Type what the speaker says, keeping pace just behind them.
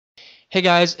Hey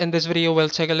guys, in this video we'll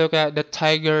take a look at the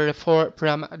Tiger report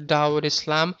from Dawood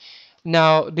Islam.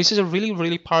 Now, this is a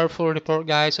really powerful report,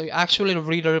 guys. I actually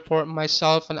read the report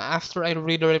myself, and after I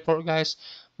read the report, guys,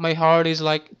 my heart is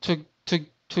like tug.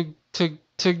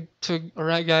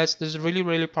 Alright, guys, this is a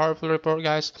really powerful report,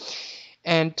 guys.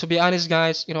 And to be honest,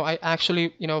 guys, I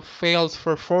actually failed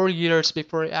for 4 years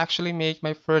before I actually make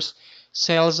my first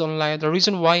sales online. The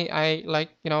reason why I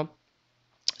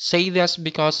say this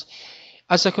because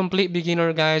as a complete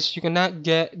beginner, guys, you cannot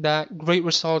get that great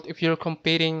result if you're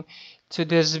competing to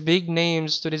these big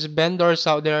names, to these vendors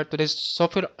out there, to these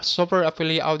software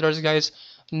affiliate out there, guys.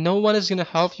 No one is gonna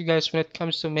help you guys when it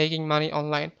comes to making money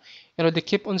online. They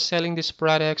keep on selling these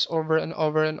products over and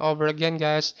over and over again,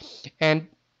 guys. And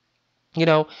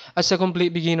as a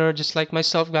complete beginner, just like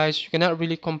myself, guys, you cannot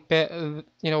really compare,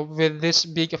 with these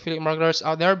big affiliate marketers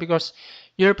out there because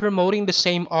you're promoting the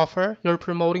same offer, you're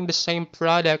promoting the same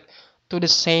product to the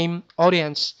same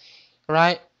audience,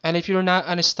 right? And if you're not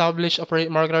an established affiliate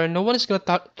marketer, no one is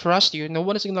gonna trust you, no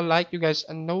one is gonna like you guys,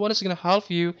 and no one is gonna help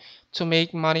you to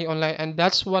make money online. And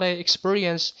that's what I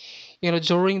experienced,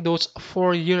 during those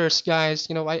 4 years, guys.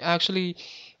 I actually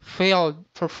failed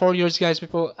for 4 years, guys,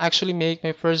 before actually make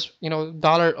my first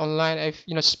dollar online. I've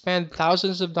spent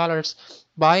thousands of dollars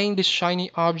buying these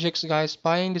shiny objects, guys,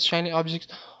 buying these shiny objects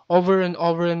over and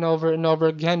over and over and over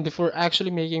again before actually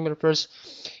making my first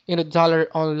dollar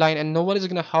online. And no one is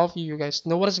gonna help you, guys,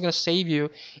 no one is gonna save you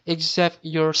except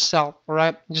yourself. All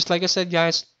right, just like I said,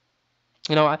 guys,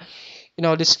 you know I,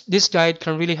 this guide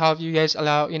can really help you guys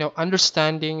allow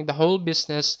understanding the whole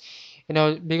business,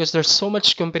 because there's so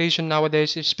much competition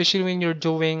nowadays, especially when you're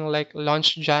doing like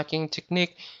launch jacking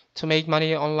technique to make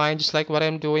money online, just like what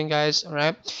I'm doing, guys. All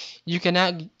right, you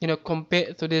cannot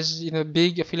compare to these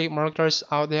big affiliate marketers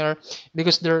out there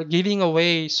because they're giving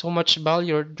away so much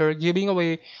value. They're giving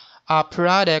away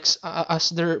products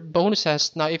as their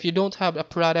bonuses. Now, if you don't have a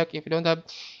product, if you don't have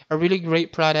a really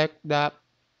great product that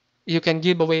you can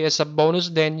give away as a bonus,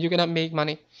 then you cannot make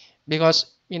money because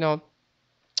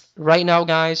right now,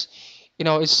 guys,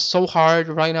 it's so hard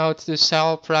right now to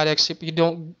sell products if you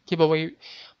don't give away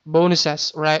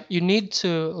bonuses, right? You need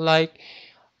to like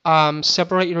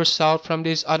separate yourself from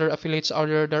these other affiliates out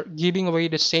there that are giving away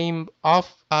the same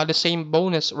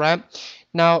bonus, right?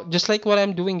 Now, just like what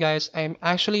I'm doing, guys, I'm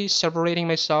actually separating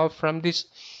myself from these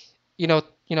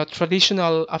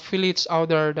traditional affiliates out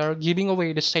there that are giving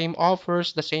away the same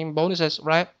offers, the same bonuses,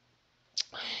 right?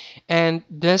 And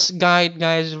this guide,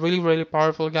 guys, is really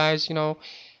powerful, guys.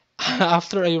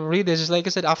 After I read this, like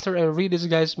I said, after I read this,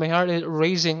 guys, my heart is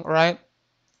racing, right?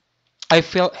 I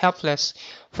felt helpless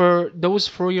for those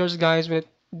 4 years, guys, with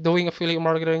doing affiliate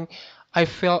marketing. I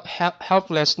felt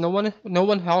helpless. No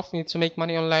one helped me to make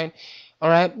money online. All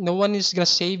right, no one is gonna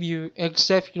save you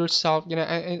except yourself.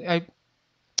 I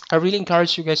really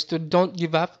encourage you guys to don't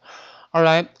give up. All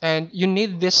right, and you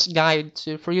need this guide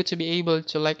for you to be able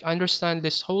to like understand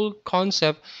this whole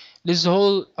concept, this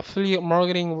whole affiliate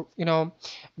marketing,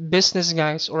 business,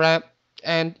 guys. All right,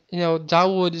 and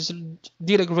Dawood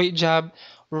did a great job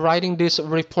writing this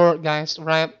report, guys.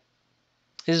 Right,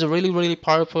 it's a really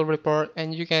powerful report,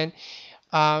 and you can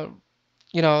uh,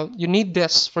 you need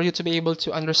this for you to be able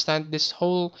to understand this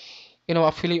whole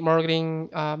affiliate marketing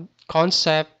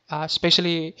concept,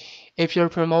 especially if you're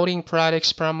promoting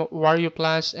products from Warrior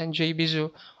Plus and JBizu.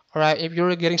 All right, if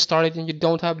you're getting started and you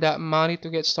don't have that money to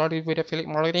get started with affiliate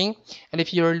marketing, and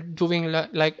if you're doing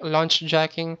like launch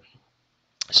jacking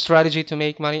strategy to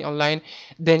make money online,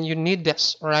 then you need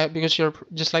this. All right, because you're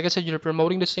just like I said, you're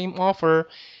promoting the same offer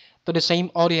to the same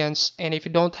audience. And if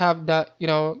you don't have that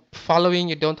following,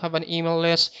 you don't have an email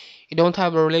list, you don't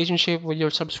have a relationship with your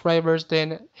subscribers,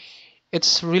 then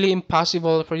it's really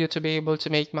impossible for you to be able to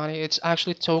make money. It's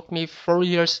actually took me 4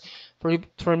 years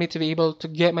for me to be able to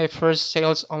get my first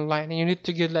sales online. And you need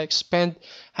to get like spend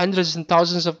hundreds and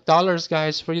thousands of dollars,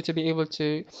 guys, for you to be able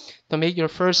to make your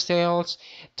first sales,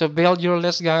 to build your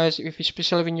list, guys. If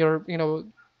especially when you're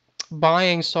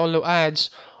buying solo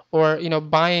ads or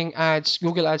buying ads,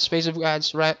 Google ads, Facebook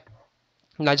ads, right?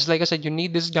 Now, just like I said, you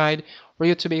need this guide for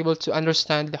you to be able to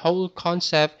understand the whole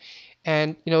concept,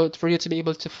 and for you to be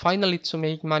able to finally to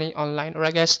make money online. Or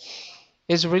I guess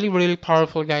it's really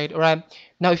powerful guide. All right.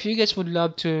 Now, if you guys would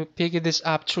love to pick this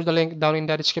up through the link down in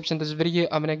the description of this video,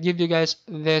 I'm gonna give you guys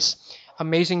this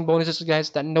amazing bonuses, guys,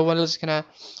 that no one else gonna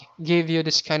give you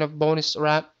this kind of bonus,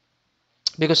 right?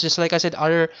 Because just like I said,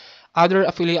 other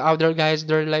affiliate out there, guys,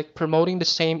 they're like promoting the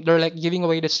same, they're like giving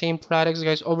away the same products,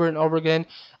 guys, over and over again,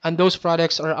 and those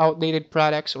products are outdated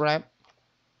products, right?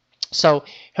 So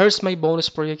here's my bonus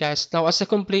for you guys. Now, as a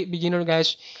complete beginner,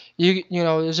 guys, you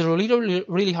know it's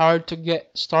really hard to get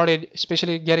started,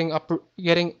 especially getting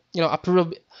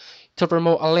approved to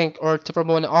promote a link or to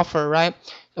promote an offer, right?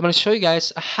 I'm going to show you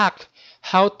guys a hack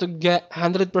how to get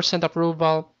 100%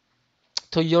 approval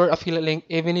to your affiliate link,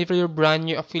 even if you're a brand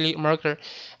new affiliate marketer.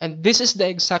 And this is the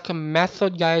exact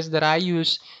method, guys, that I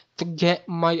use to get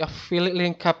my affiliate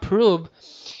link approved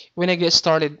when I get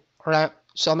started. All right.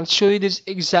 So I'm gonna show you this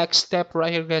exact step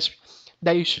right here, guys,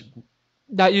 that you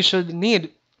should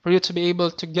need for you to be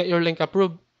able to get your link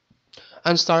approved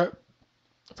and start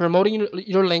promoting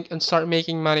your link and start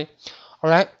making money. All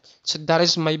right. So that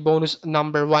is my bonus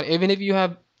number one. Even if you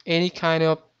have any kind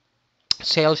of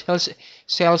sales sales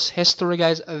sales history,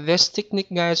 guys, this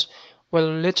technique, guys, will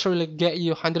literally get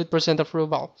you 100%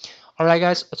 approval. All right,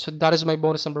 guys, so that is my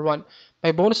bonus number one.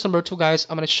 My bonus number two, guys,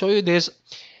 I'm going to show you guys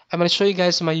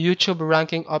my YouTube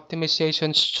ranking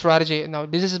optimization strategy. Now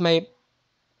this is my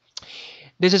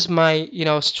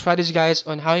strategy, guys,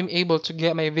 on how I'm able to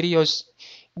get my videos,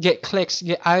 get clicks,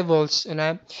 get eyeballs,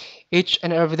 and each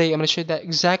and every day. I'm going to show you that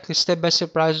exactly step by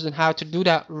step process on how to do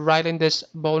that right in this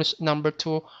bonus number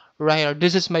two right here.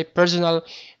 This is my personal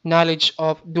knowledge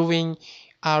of doing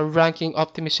ranking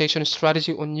optimization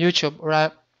strategy on YouTube,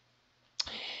 right?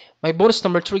 My bonus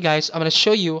number three, guys, I'm going to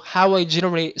show you how I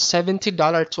generate $70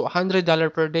 to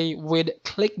 $100 per day with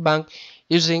ClickBank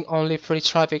using only free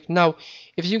traffic. Now,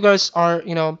 if you guys are,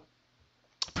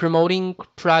 promoting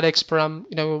products from,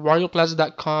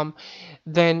 warriorplaza.com,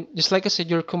 then just like I said,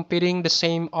 you're competing the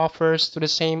same offers to the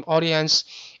same audience,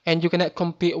 and you cannot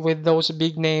compete with those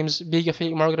big names, big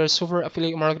affiliate marketers, super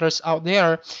affiliate marketers out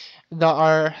there that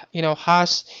are,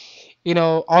 has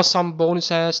awesome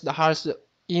bonuses, that has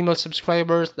email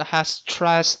subscribers, that has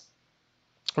trust,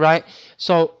 right?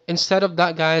 So instead of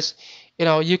that, guys,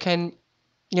 you can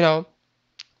you know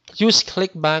use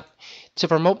clickback to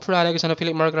promote products on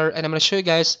affiliate marketer, and I'm going to show you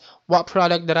guys what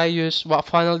product that I use, what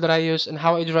funnel that I use, and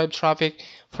how I drive traffic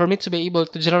for me to be able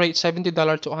to generate $70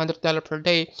 to $100 per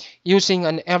day using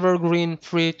an evergreen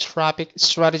free traffic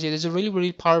strategy. This is a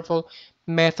really powerful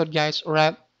method, guys,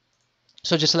 right?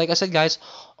 So just like I said, guys,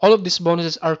 all of these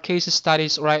bonuses are case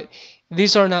studies, right?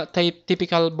 These are not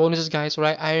typical bonuses, guys,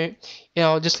 right?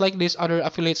 Just like these other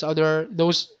affiliates, other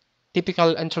those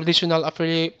typical and traditional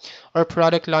affiliate or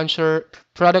product launch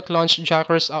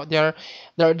jackers out there,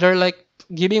 they're like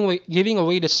giving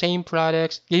away the same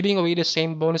products, giving away the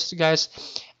same bonuses, guys.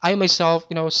 I myself,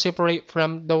 separate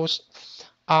from those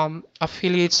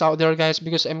affiliates out there, guys,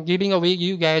 because I'm giving away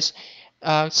you guys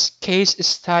case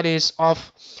studies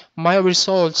of my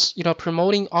results,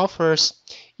 promoting offers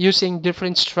using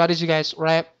different strategy, guys,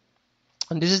 right?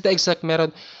 And this is the exact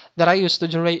method that I use to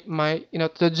generate my,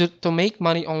 to make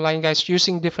money online, guys,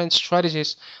 using different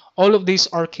strategies. All of these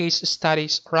are case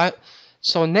studies, right?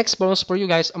 So next bonus for you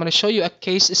guys, I'm going to show you a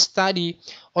case study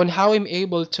on how I'm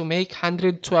able to make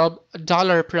 $112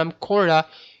 per Quora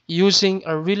using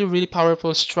a really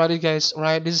powerful strategy, guys,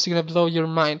 right? This is going to blow your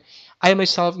mind. I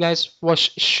myself, guys, was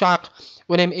shocked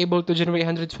when I'm able to generate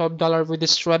 $112 with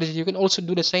this strategy. You can also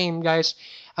do the same, guys,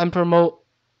 and promote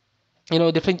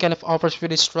different kind of offers for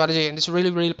this strategy, and it's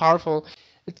really powerful.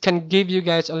 It can give you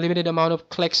guys a limited amount of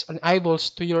clicks and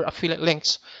eyeballs to your affiliate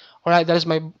links. All right, that is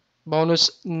my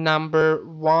bonus number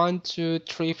one, two,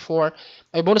 three, four.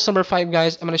 My bonus number five,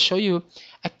 guys, I'm going to show you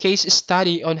a case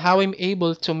study on how I'm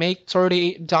able to make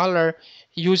 $38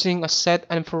 using a set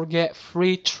and forget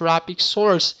free traffic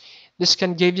source. This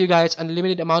can give you guys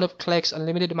unlimited amount of clicks,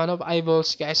 unlimited amount of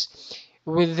eyeballs, guys,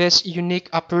 with this unique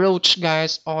approach,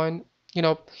 guys, on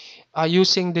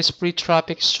using this free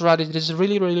traffic strategy. This is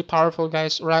really powerful,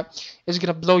 guys, right? It's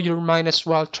gonna blow your mind as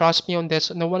well. Trust me on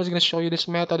this. No one is gonna show you this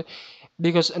method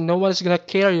because no one is gonna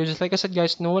care you. Just like I said,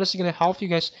 guys, no one is gonna help you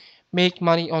guys make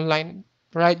money online,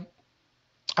 right?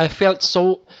 I felt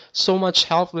so much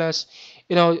helpless,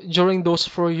 during those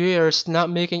 4 years, not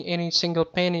making any single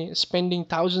penny, spending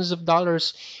thousands of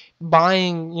dollars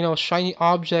buying, shiny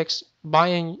objects,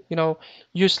 buying,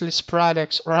 useless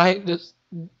products, right?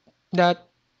 That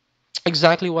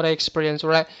exactly what I experienced,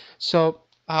 right? So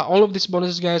all of these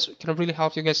bonuses, guys, can really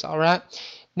help you guys, all right?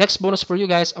 Next bonus for you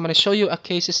guys, I'm going to show you a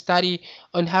case study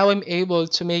on how I'm able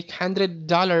to make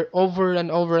 $100 over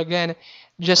and over again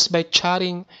just by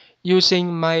chatting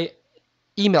using my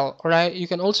email, all right? You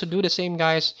can also do the same,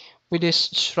 guys, with this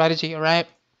strategy, all right?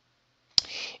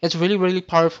 It's really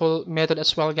powerful method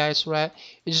as well, guys, right?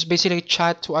 You just basically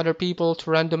chat to other people,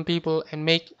 to random people, and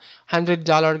make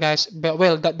 $100, guys. But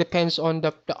well, that depends on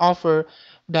the offer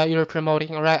that you're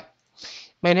promoting, all right?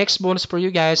 My next bonus for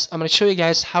you guys, I'm gonna show you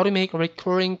guys how to make a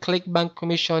recurring ClickBank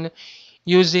commission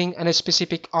using a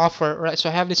specific offer, right? So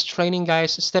I have this training,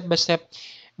 guys, step by step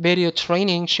video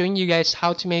training showing you guys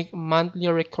how to make monthly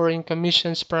recurring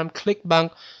commissions from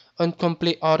ClickBank on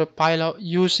complete autopilot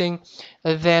using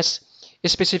this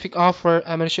specific offer.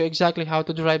 I'm going to show you exactly how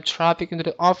to drive traffic into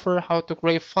the offer, how to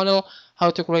create funnel, how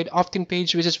to create opt-in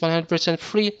page, which is 100%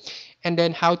 free, and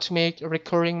then how to make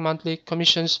recurring monthly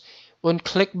commissions on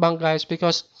ClickBank, guys.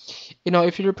 Because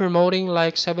if you're promoting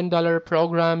like $7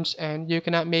 programs and you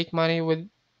cannot make money with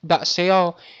that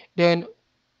sale, then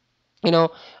you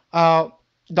know uh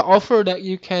the offer that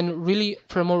you can really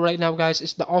promote right now, guys,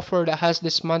 is the offer that has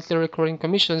this monthly recurring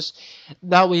commissions.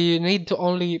 That way you need to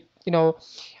only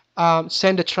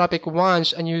send the traffic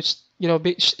once, and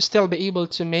still be able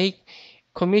to make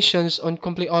commissions on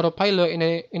complete autopilot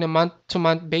in a month to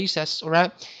month basis,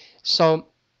 right? So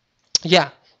yeah,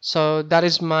 so that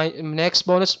is my next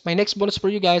bonus. My next bonus for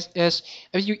you guys is,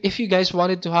 if you guys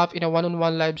wanted to have in a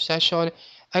one-on-one live session,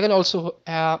 I can also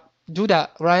do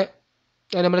that, right?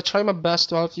 And I'm gonna try my best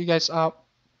to help you guys out,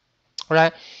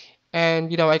 right?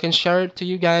 And I can share to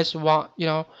you guys what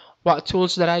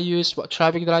tools that I use, what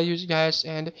traffic that I use, guys,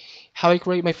 and how I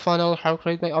create my funnel, how I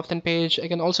create my opt-in page. I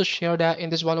can also share that in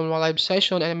this one-on-one live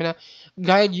session, and I'm gonna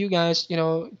guide you guys,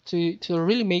 to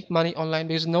really make money online,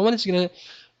 because no one is gonna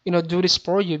do this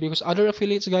for you, because other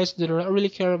affiliates, guys, they do not really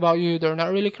care about you, they're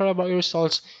not really care about your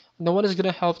results. No one is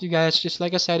gonna help you guys. Just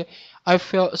like I said, I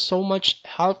felt so much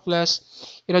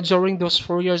helpless during those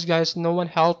 4 years, guys. No one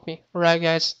helped me, right,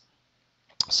 guys?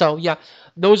 So yeah,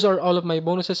 those are all of my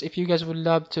bonuses. If you guys would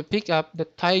love to pick up the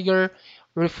Tiger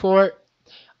report,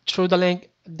 through the link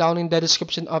down in the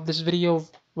description of this video,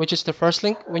 which is the first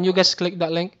link. When you guys click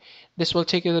that link, this will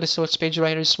take you to the results page right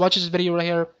here. Just watch this video right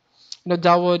here.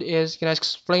 Dawood is gonna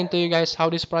explain to you guys how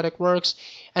this product works.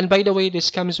 And by the way,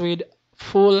 this comes with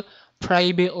full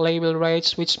private label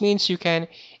rights, which means you can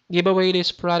give away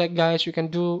this product, guys. You can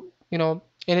do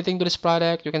anything to this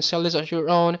product. You can sell this as your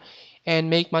own and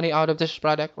make money out of this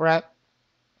product, right?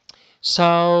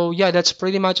 So yeah, that's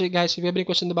pretty much it, guys. If you have any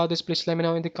questions about this, please let me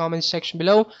know in the comment section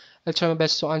below. I'll try my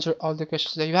best to answer all the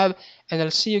questions that you have, and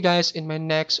I'll see you guys in my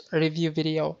next review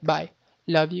video. Bye.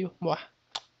 Love you. Mwah.